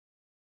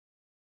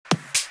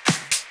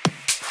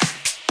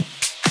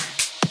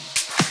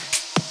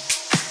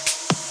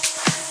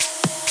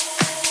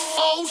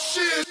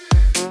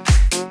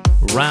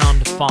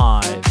Round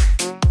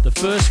 5. The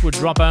first would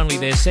drop only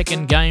their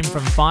second game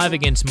from 5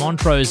 against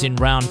Montrose in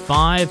round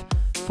 5,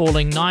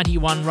 falling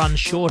 91 runs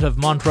short of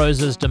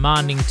Montrose's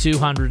demanding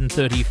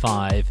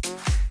 235.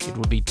 It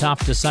would be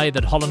tough to say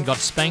that Holland got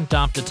spanked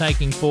after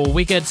taking 4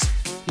 wickets.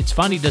 It's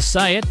funny to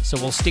say it, so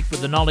we'll stick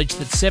with the knowledge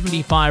that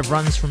 75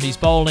 runs from his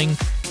bowling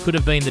could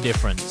have been the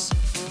difference.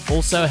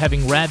 Also,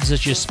 having Rabs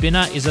as your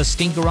spinner is a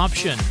stinker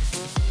option.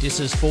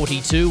 Dis's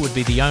 42 would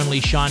be the only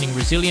shining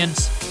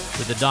resilience,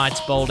 with the Dites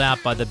bowled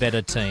out by the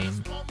better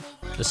team.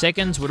 The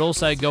seconds would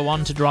also go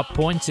on to drop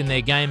points in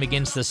their game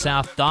against the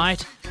South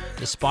Dite.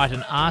 Despite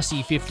an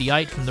arsey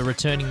 58 from the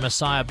returning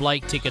Messiah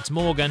Blake Tickets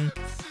Morgan,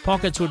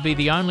 Pockets would be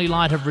the only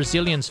light of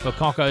resilience for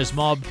Cocko's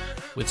mob,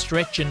 with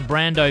Stretch and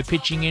Brando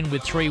pitching in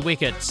with 3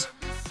 wickets.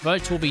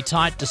 Votes will be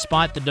tight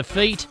despite the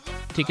defeat.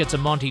 Tickets are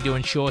Monty to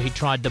ensure he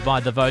tried to buy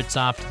the votes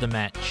after the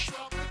match.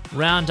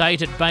 Round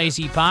 8 at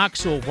Basie Park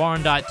saw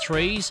Warrandyte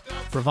 3s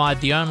provide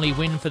the only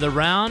win for the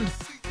round,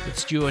 with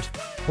Stuart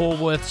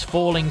Hallworth's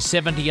falling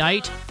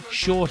 78,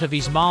 short of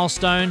his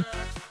milestone.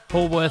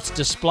 Hallworth's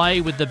display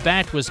with the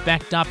bat was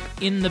backed up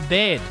in the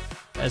bed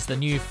as the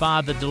new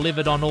father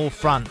delivered on all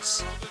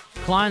fronts.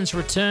 Klein's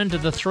return to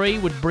the 3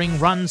 would bring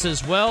runs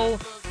as well,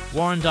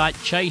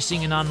 Warrandyte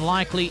chasing an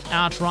unlikely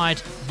outright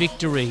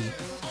victory.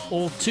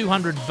 All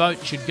 200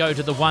 votes should go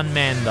to the one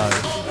man though.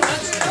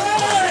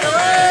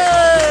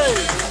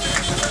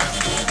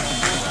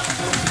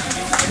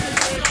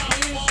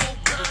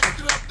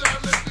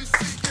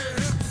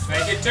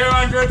 Make it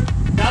 200.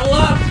 Double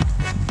up.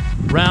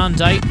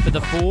 Round 8 for the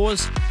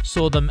 4s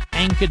saw them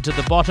anchored to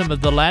the bottom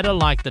of the ladder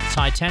like the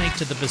Titanic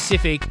to the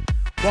Pacific.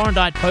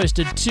 Warrandyte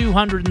posted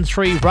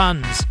 203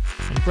 runs,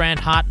 and Grant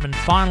Hartman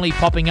finally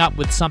popping up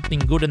with something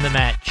good in the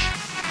match.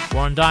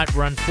 Warrandyte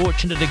were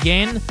unfortunate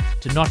again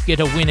to not get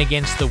a win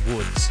against the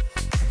Woods.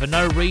 For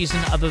no reason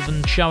other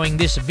than showing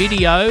this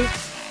video,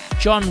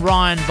 John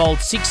Ryan bowled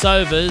 6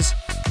 overs,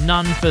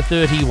 none for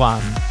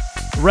 31.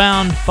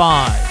 Round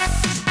 5.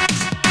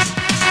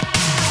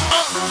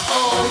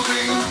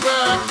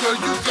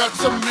 You got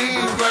some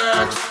mean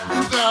rags,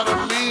 you got a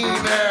mean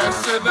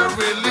ass, and I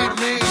really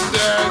mean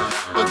that.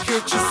 But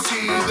can't you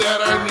see that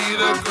I need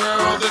a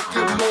girl that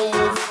can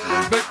move,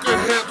 make her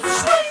hips